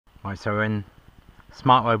Right, so we're in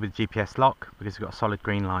smart mode with GPS lock because we've got a solid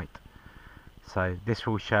green light. So this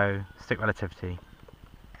will show stick relativity.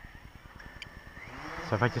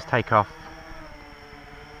 So if I just take off,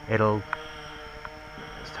 it'll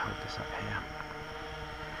just hold this up here.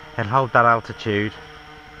 It'll hold that altitude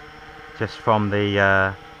just from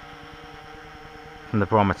the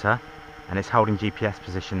barometer, and it's holding GPS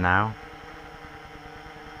position now.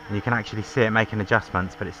 And you can actually see it making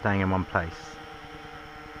adjustments, but it's staying in one place.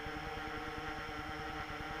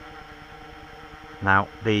 Now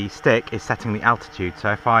the stick is setting the altitude,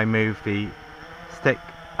 so if I move the stick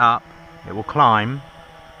up, it will climb,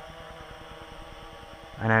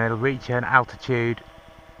 and then it'll reach an altitude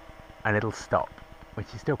and it'll stop, which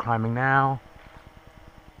is still climbing now.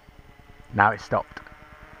 Now it's stopped.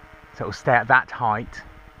 So it will stay at that height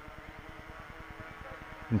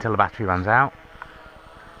until the battery runs out.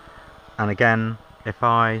 And again, if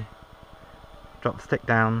I drop the stick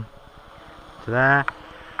down to there,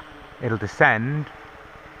 it'll descend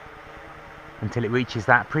until it reaches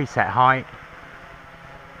that preset height,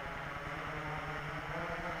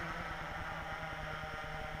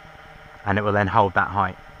 and it will then hold that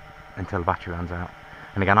height until the battery runs out.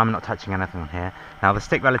 And again, I'm not touching anything on here. Now the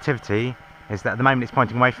stick relativity is that at the moment it's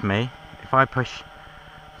pointing away from me. If I push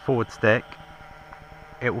forward stick,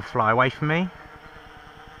 it will fly away from me,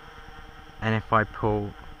 and if I pull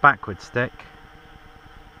backward stick,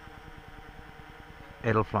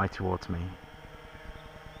 it'll fly towards me.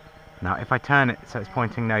 Now if I turn it so it's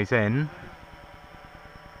pointing nose in,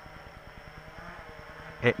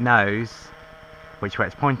 it knows which way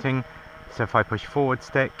it's pointing. So if I push forward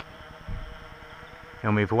stick,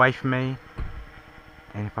 it'll move away from me,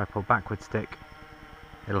 and if I pull backward stick,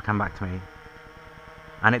 it'll come back to me.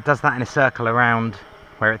 And it does that in a circle around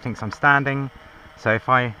where it thinks I'm standing. So if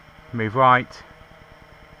I move right,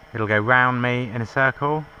 it'll go round me in a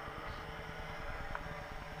circle,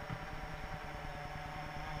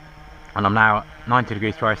 and I'm now at 90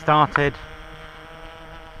 degrees to where I started.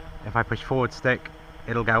 If I push forward stick,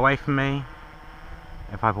 it'll go away from me.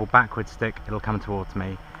 If I pull backward stick, it'll come towards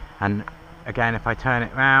me. And again, if I turn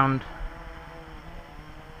it round,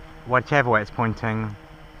 whichever way it's pointing,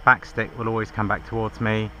 back stick will always come back towards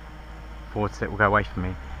me, forward stick will go away from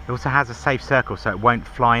me. It also has a safe circle, so it won't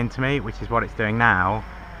fly into me, which is what it's doing now.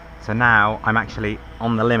 So now I'm actually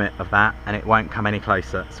on the limit of that, and it won't come any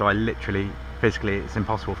closer. So I literally, physically, it's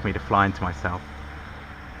impossible for me to fly into myself.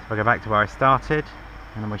 So if I go back to where I started,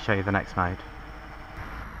 and then we'll show you the next mode.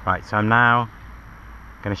 Right, so I'm now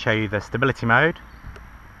going to show you the stability mode.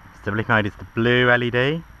 Stability mode is the blue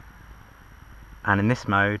LED, and in this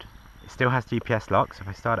mode it still has GPS lock. So if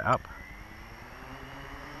I start it up,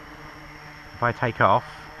 if I take off,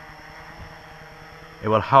 it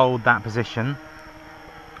will hold that position,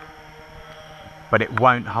 but it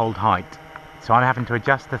won't hold height. So I'm having to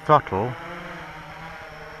adjust the throttle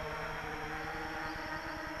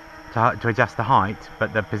to adjust the height,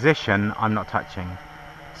 but the position I'm not touching.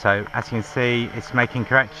 So as you can see, it's making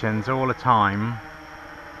corrections all the time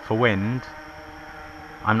for wind.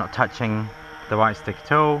 I'm not touching the right stick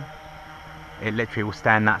at all. It literally will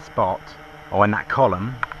stay in that spot or in that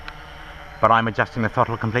column, but I'm adjusting the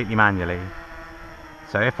throttle completely manually.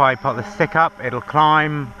 So if I put the stick up, it'll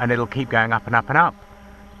climb and it'll keep going up and up and up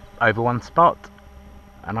over one spot,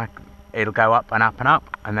 and it'll go up and up and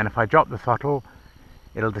up, and then if I drop the throttle,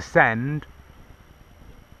 it'll descend.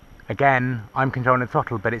 Again, I'm controlling the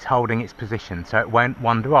throttle, but it's holding its position, so it won't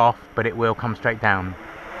wander off, but it will come straight down.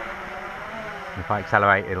 If I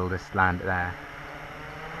accelerate, it'll just land there.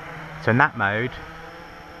 So in that mode,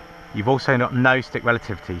 you've also got no stick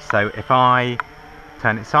relativity. So if I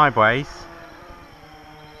turn it sideways,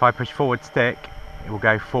 if I push forward stick, it will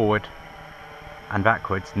go forward and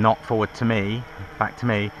backwards, not forward to me, back to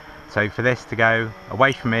me. So for this to go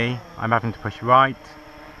away from me, I'm having to push right,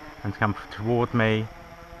 and to come toward me,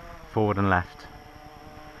 forward and left.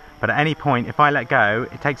 But at any point, if I let go,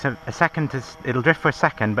 it takes a second to, it'll drift for a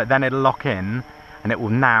second, but then it'll lock in, and it will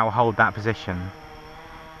now hold that position.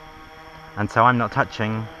 And so I'm not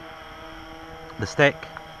touching the stick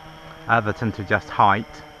other than to adjust height,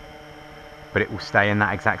 but it will stay in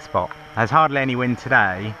that exact spot. There's hardly any wind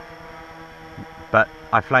today, but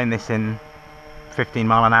I've flown this in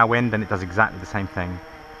 15-mile-an-hour wind, and it does exactly the same thing.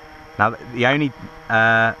 Now the only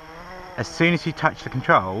as soon as you touch the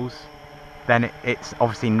controls, then it's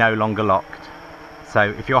obviously no longer locked. So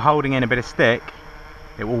if you're holding in a bit of stick,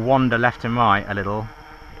 it will wander left and right a little.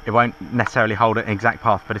 It won't necessarily hold an exact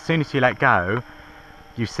path, but as soon as you let go,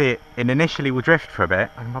 you see it initially will drift for a bit.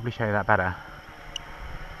 I can probably show you that better.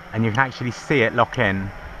 And you can actually see it lock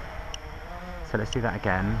in. So let's do that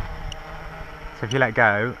again. So if you let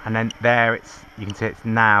go, and then there you can see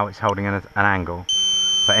it's holding an angle.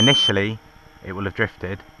 But initially it will have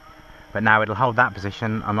drifted, but now it'll hold that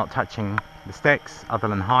position. I'm not touching the sticks other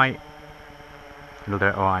than height. It'll do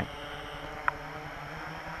it alright.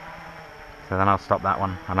 So then I'll stop that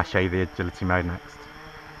one and I'll show you the agility mode next.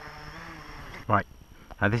 Right,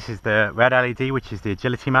 now this is the red LED, which is the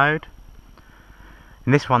agility mode.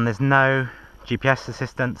 In this one there's no GPS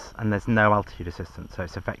assistance and there's no altitude assistance, so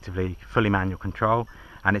it's effectively fully manual control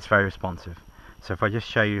and it's very responsive. So if I just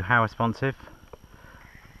show you how responsive.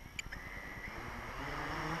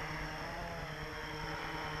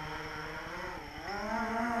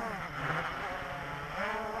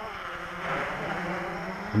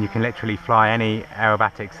 And you can literally fly any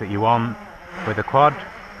aerobatics that you want with a quad.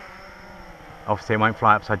 Obviously it won't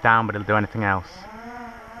fly upside down, but it'll do anything else.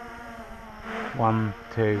 1,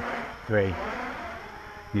 2, 3.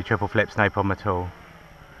 You triple flips, no problem at all.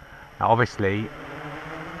 Now obviously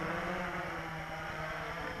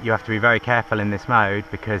you have to be very careful in this mode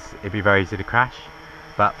because it'd be very easy to crash,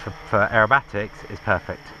 but for aerobatics it's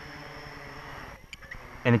perfect.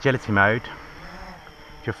 In agility mode,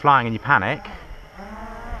 if you're flying and you panic,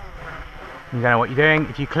 you don't know what you're doing,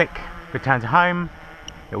 if you click return to home,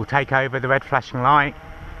 it will take over the red flashing light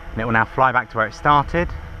and it will now fly back to where it started.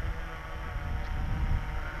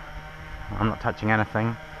 I'm not touching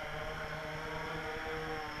anything.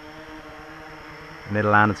 And it'll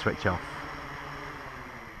land and switch off.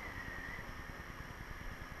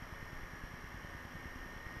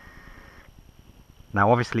 Now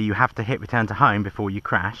obviously you have to hit return to home before you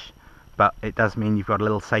crash, but it does mean you've got a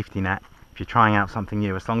little safety net. If you're trying out something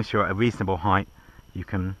new, as long as you're at a reasonable height, you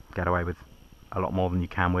can get away with a lot more than you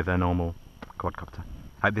can with a normal quadcopter.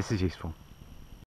 I hope this is useful.